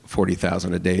 There's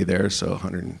 40,000 a day there, so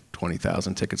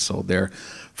 120,000 tickets sold there.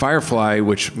 Firefly,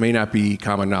 which may not be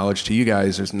common knowledge to you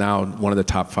guys, is now one of the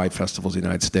top 5 festivals in the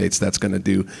United States. That's going to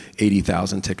do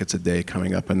 80,000 tickets a day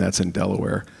coming up, and that's in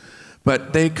Delaware.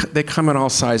 But they come in all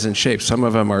sizes and shapes. Some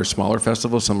of them are smaller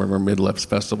festivals, some of them are mid-level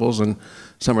festivals, and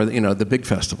some are the big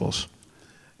festivals.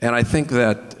 And I think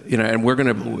that, and we're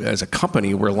going to, as a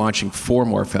company, we're launching 4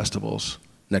 more festivals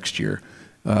next year.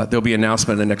 There'll be an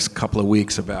announcement in the next couple of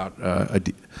weeks about an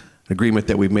agreement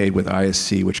that we've made with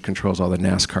ISC, which controls all the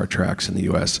NASCAR tracks in the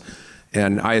U.S.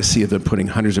 And ISC have been putting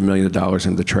hundreds of millions of dollars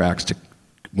into the tracks to,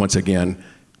 once again,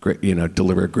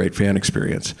 deliver a great fan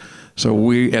experience.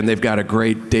 And they've got a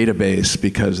great database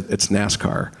because it's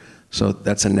NASCAR. So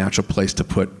that's a natural place to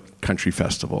put country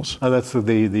festivals. Oh, that's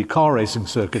the car racing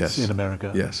circuits in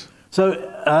America. Yes. So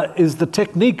is the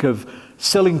technique of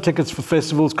selling tickets for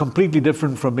festivals completely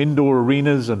different from indoor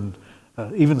arenas and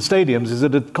even stadiums? Is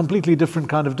it a completely different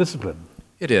kind of discipline?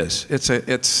 It is.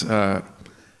 I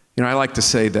like to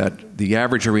say that the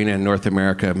average arena in North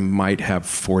America might have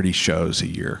 40 shows a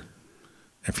year.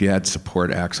 If you add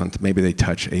support acts on, maybe they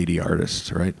touch 80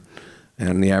 artists, right?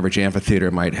 And the average amphitheater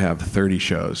might have 30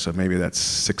 shows, so maybe that's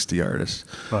 60 artists.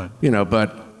 Right.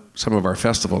 But some of our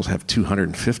festivals have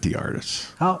 250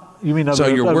 artists. How? You mean so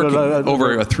you're working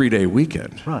over a 3-day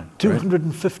weekend. Right,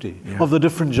 250 of the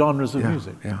different genres of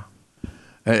music.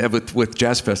 Yeah. With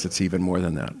Jazz Fest, it's even more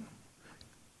than that.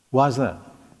 Why is that?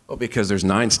 Well, because there's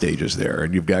 9 stages there,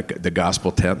 and you've got the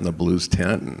gospel tent and the blues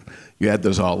tent, and you add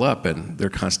those all up, and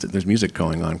there's music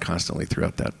going on constantly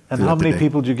throughout that. And how many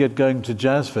people do you get going to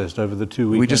Jazz Fest over the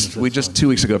 2 weekends? We just 2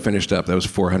 weeks ago finished up. That was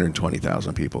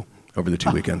 420,000 people over the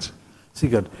 2 weekends. So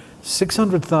you got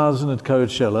 600,000 at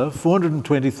Coachella,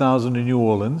 420,000 in New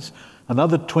Orleans,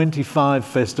 another 25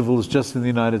 festivals just in the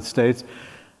United States.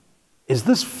 Is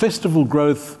this festival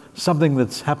growth something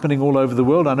that's happening all over the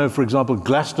world? I know, for example,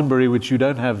 Glastonbury, which you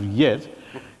don't have yet,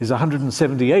 is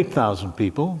 178,000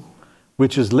 people,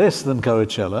 which is less than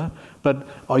Coachella. But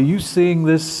are you seeing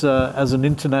this as an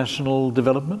international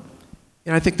development?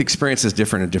 Yeah, I think the experience is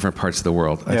different in different parts of the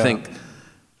world. I think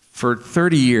for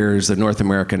 30 years, the North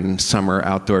American summer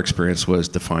outdoor experience was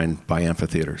defined by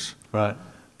amphitheaters. Right.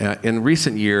 In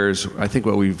recent years, I think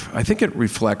it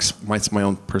reflects my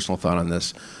own personal thought on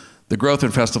this. The growth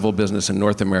in festival business in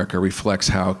North America reflects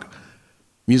how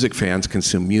music fans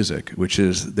consume music, which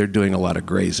is they're doing a lot of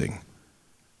grazing.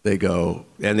 They go,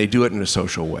 and they do it in a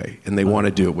social way, and they want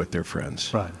to do it with their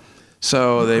friends. Right.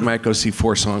 So they might go see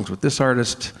 4 songs with this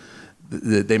artist.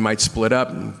 They might split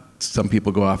up. Some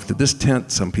people go off to this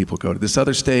tent. Some people go to this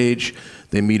other stage.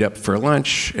 They meet up for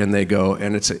lunch, and they go,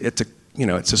 and it's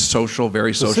a social,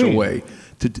 very social way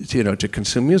to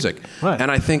consume music. Right. And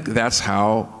I think that's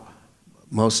how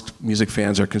most music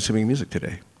fans are consuming music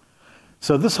today.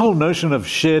 So this whole notion of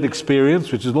shared experience,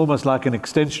 which is almost like an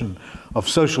extension of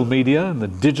social media and the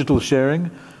digital sharing,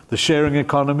 the sharing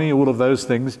economy, all of those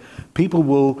things, people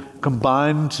will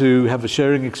combine to have a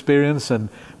sharing experience and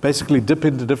basically dip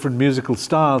into different musical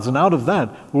styles. And out of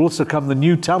that will also come the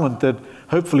new talent that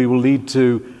hopefully will lead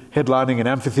to headlining in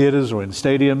amphitheaters or in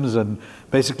stadiums and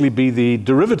basically be the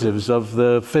derivatives of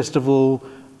the festival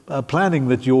planning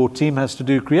that your team has to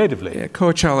do creatively. Yeah,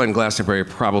 Coachella and Glastonbury are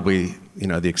probably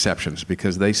the exceptions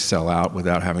because they sell out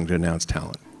without having to announce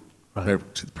talent. Right. They're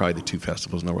probably the 2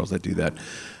 festivals in the world that do that.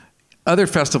 Other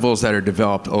festivals that are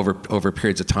developed over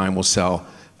periods of time will sell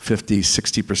 50,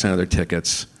 60% of their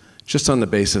tickets just on the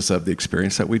basis of the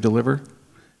experience that we deliver,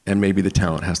 and maybe the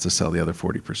talent has to sell the other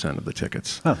 40% of the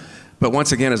tickets. Huh. But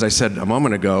once again, as I said a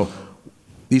moment ago,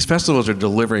 these festivals are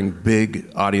delivering big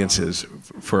audiences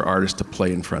for artists to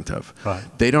play in front of. Right.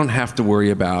 They don't have to worry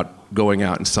about going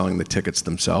out and selling the tickets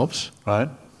themselves. Right.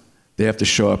 They have to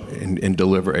show up and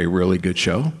deliver a really good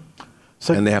show,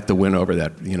 and they have to win over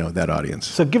that audience.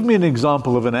 So give me an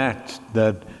example of an act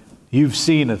that you've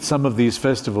seen at some of these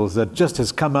festivals that just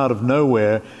has come out of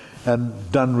nowhere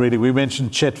and done really. We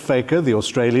mentioned Chet Faker, the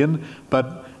Australian,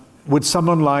 but would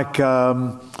someone like,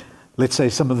 let's say,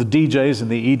 some of the DJs in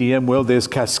the EDM world, there's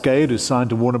Cascade, who's signed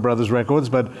to Warner Brothers Records,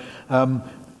 but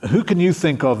who can you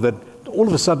think of that all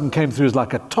of a sudden came through as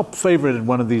like a top favorite at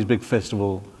one of these big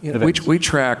festival events? We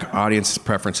track audience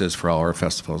preferences for all our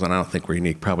festivals, and I don't think we're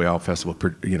unique. Probably all festival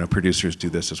producers do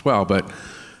this as well. But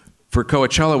for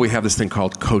Coachella, we have this thing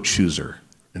called Co-Chooser.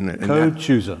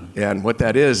 Co-Chooser. And what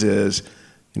that is,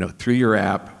 through your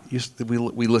app,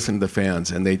 we listen to the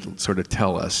fans, and they sort of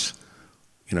tell us,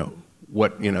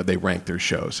 what they rank their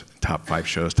shows, top 5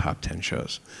 shows, top 10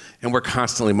 shows. And we're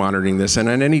constantly monitoring this, and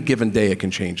on any given day it can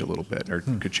change a little bit, or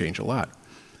could change a lot.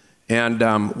 And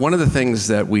one of the things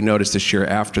that we noticed this year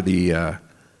after we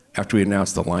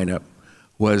announced the lineup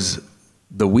was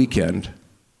The Weeknd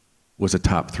was a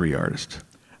top 3 artist.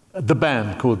 The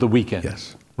band called The Weeknd?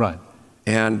 Yes. Right.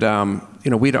 And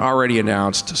we'd already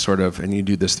announced sort of, and you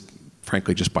do this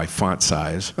frankly just by font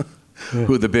size,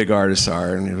 who the big artists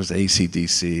are, and it was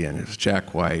AC/DC, and it was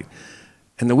Jack White.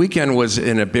 And The Weeknd was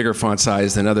in a bigger font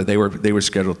size than they were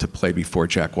scheduled to play before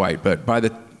Jack White, but by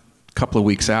the couple of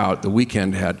weeks out, The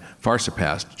Weeknd had far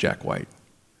surpassed Jack White.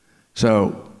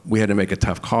 So we had to make a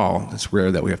tough call. It's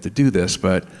rare that we have to do this,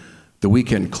 but The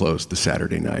Weeknd closed the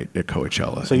Saturday night at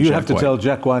Coachella. So you have to tell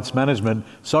Jack White's management,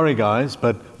 sorry guys,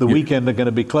 but The Weeknd are going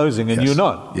to be closing, and you're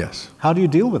not. Yes. How do you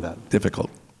deal with that? Difficult.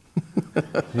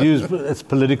 It's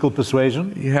political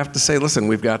persuasion? You have to say, listen,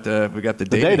 we've got the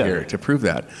data here to prove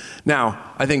that.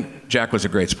 Now, I think Jack was a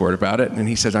great sport about it, and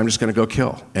he says, I'm just going to go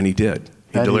kill. And he did.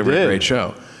 He delivered a great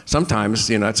show. Sometimes,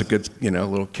 it's a good,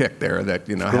 little kick there that,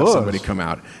 have somebody come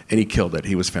out, and he killed it.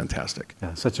 He was fantastic.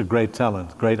 Yeah, such a great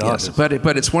talent, great artist.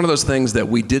 But it's one of those things that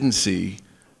we didn't see,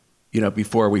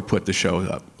 before we put the show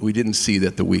up. We didn't see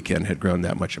that The Weeknd had grown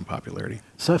that much in popularity.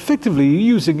 So effectively, you're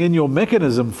using in your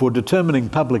mechanism for determining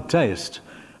public taste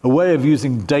a way of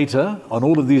using data on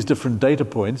all of these different data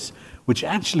points, which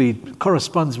actually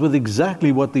corresponds with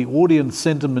exactly what the audience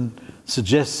sentiment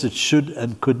suggests it should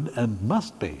and could and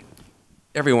must be.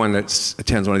 Everyone that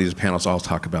attends one of these panels all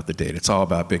talk about the data. It's all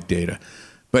about big data.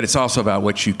 But it's also about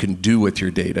what you can do with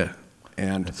your data.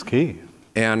 And that's key.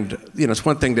 And it's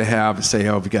one thing to say,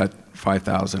 oh, we've got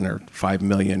 5,000 or 5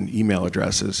 million email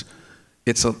addresses.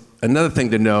 It's another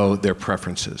thing to know their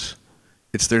preferences.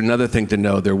 It's another thing to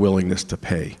know their willingness to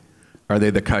pay. Are they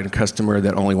the kind of customer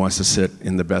that only wants to sit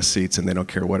in the best seats and they don't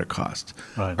care what it costs?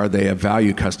 Right. Are they a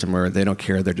value customer? They don't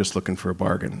care. They're just looking for a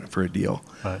bargain, for a deal.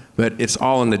 Right. But it's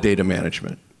all in the data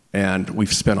management. And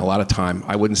we've spent a lot of time.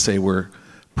 I wouldn't say we're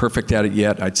perfect at it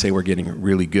yet. I'd say we're getting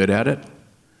really good at it.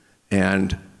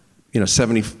 And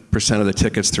 70% of the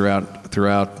tickets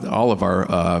throughout all of our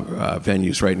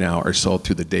venues right now are sold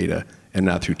through the data and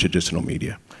not through traditional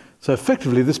media. So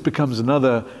effectively, this becomes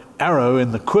another arrow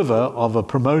in the quiver of a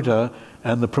promoter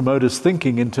and the promoter's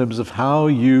thinking in terms of how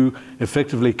you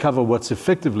effectively cover what's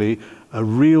effectively a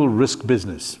real risk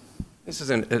business. This is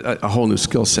a whole new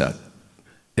skill set.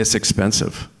 It's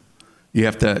expensive.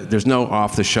 There's no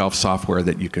off-the-shelf software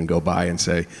that you can go buy and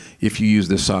say, if you use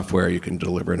this software, you can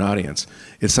deliver an audience.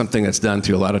 It's something that's done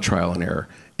through a lot of trial and error,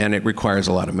 and it requires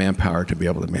a lot of manpower to be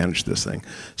able to manage this thing.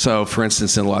 So, for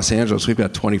instance, in Los Angeles, we've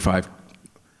got 25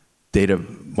 data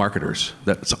marketers.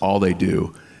 That's all they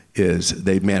do is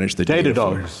they manage the data.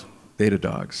 Data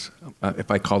dogs. If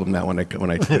I call them that when I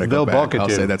go back, I'll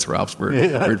say that's Ralph's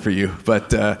word for you. But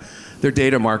they're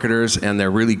data marketers, and they're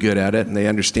really good at it, and they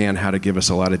understand how to give us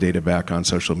a lot of data back on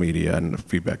social media and the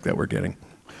feedback that we're getting.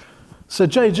 So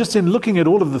Jay, just in looking at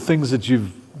all of the things that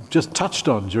you've just touched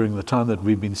on during the time that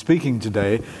we've been speaking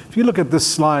today, if you look at this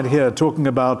slide here talking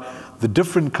about the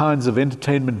different kinds of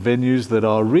entertainment venues that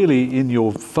are really in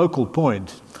your focal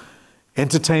point,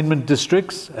 entertainment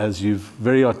districts, as you've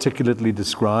very articulately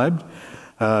described,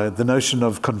 the notion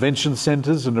of convention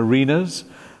centers and arenas,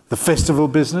 the festival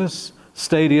business,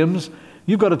 stadiums.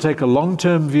 You've got to take a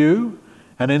long-term view,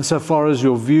 and insofar as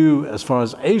your view, as far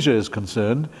as Asia is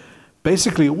concerned,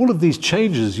 basically all of these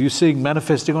changes you're seeing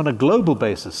manifesting on a global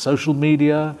basis, social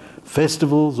media,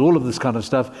 festivals, all of this kind of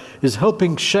stuff, is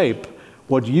helping shape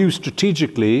what you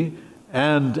strategically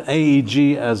and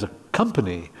AEG as a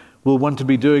company will want to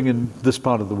be doing in this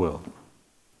part of the world.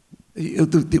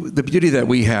 The beauty that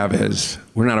we have is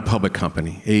we're not a public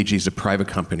company. AEG is a private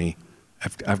company.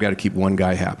 I've got to keep one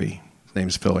guy happy. His name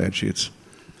is Phil Anschutz.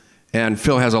 And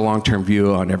Phil has a long-term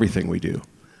view on everything we do.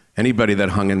 Anybody that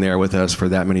hung in there with us for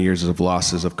that many years of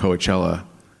losses of Coachella,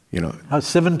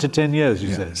 7 to 10 years,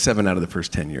 you said? 7 out of the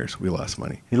first 10 years, we lost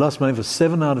money. You lost money for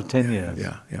 7 out of 10 years?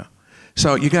 Yeah.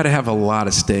 So you got to have a lot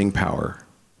of staying power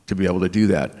to be able to do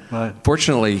that. Right.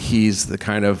 Fortunately, he's the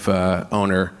kind of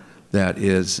owner that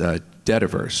is debt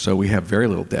averse. So we have very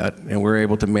little debt, and we're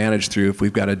able to manage through, if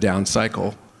we've got a down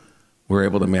cycle, we're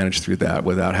able to manage through that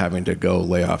without having to go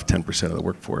lay off 10% of the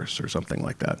workforce or something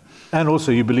like that. And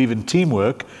also you believe in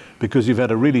teamwork because you've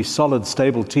had a really solid,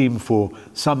 stable team for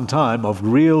some time of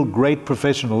real great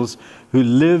professionals who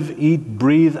live, eat,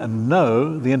 breathe, and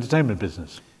know the entertainment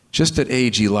business. Just at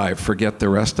AEG Live, forget the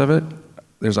rest of it,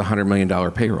 there's a $100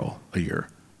 million payroll a year.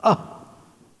 Oh.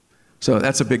 So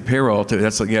that's a big payroll too.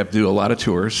 That's like you have to do a lot of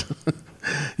tours.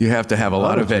 You have to have a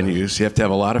lot of venues. You have to have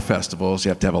a lot of festivals. You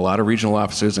have to have a lot of regional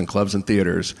offices and clubs and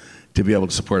theaters to be able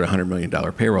to support a $100 million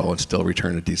payroll and still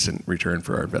return a decent return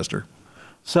for our investor.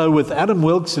 So with Adam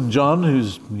Wilkes and John,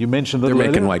 who's you mentioned a little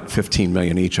earlier, they're making like $15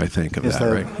 million each, I think, of that,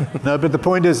 right? No, but the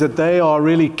point is that they are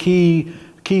really key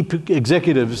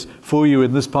executives for you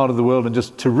in this part of the world, and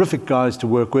just terrific guys to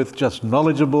work with, just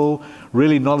knowledgeable,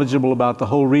 really knowledgeable about the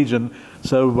whole region.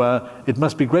 So it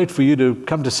must be great for you to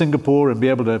come to Singapore and be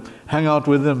able to hang out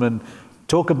with them and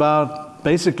talk about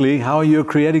basically how you're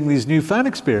creating these new fan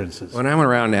experiences. When I'm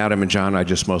around Adam and John, I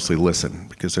just mostly listen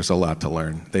because there's a lot to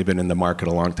learn. They've been in the market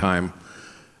a long time.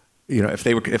 You know,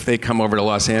 if they come over to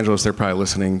Los Angeles, they're probably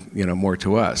listening, you know, more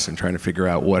to us and trying to figure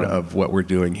out what of what we're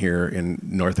doing here in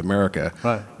North America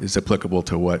is applicable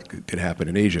to what could happen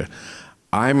in Asia.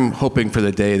 I'm hoping for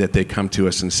the day that they come to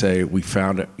us and say, we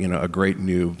found, you know, a great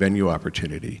new venue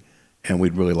opportunity, and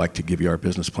we'd really like to give you our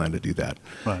business plan to do that.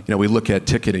 Right. You know, we look at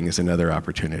ticketing as another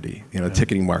opportunity. You know, the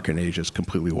ticketing market in Asia is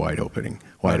completely wide open.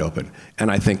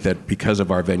 And I think that because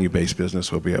of our venue-based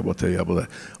business, we'll be able to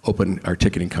open our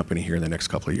ticketing company here in the next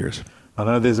couple of years. I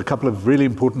know there's a couple of really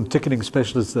important ticketing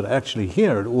specialists that are actually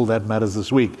here at All That Matters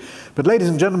this week. But ladies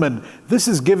and gentlemen, this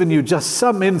has given you just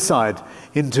some insight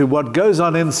into what goes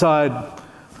on inside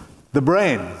the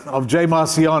brain of Jay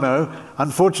Marciano.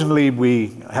 Unfortunately,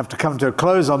 we have to come to a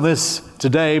close on this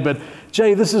today, but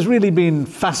Jay, this has really been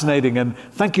fascinating, and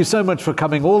thank you so much for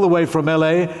coming all the way from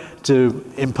LA to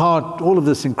impart all of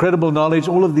this incredible knowledge,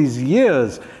 all of these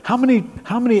years. How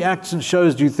many acts and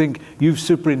shows do you think you've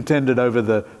superintended over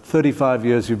the 35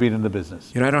 years you've been in the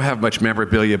business? You know, I don't have much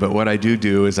memorabilia, but what I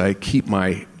do is I keep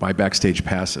my backstage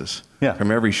passes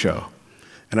from every show,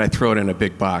 and I throw it in a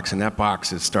big box, and that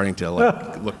box is starting to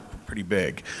look pretty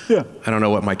big. Yeah. I don't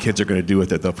know what my kids are going to do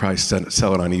with it. They'll probably sell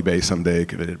it on eBay someday,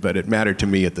 but it mattered to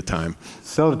me at the time.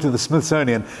 Sell it to the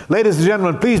Smithsonian. Ladies and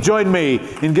gentlemen, please join me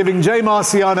in giving Jay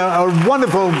Marciano a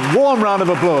wonderful, warm round of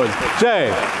applause.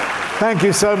 Jay, thank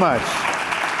you so much.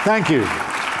 Thank you.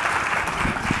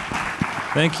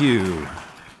 Thank you.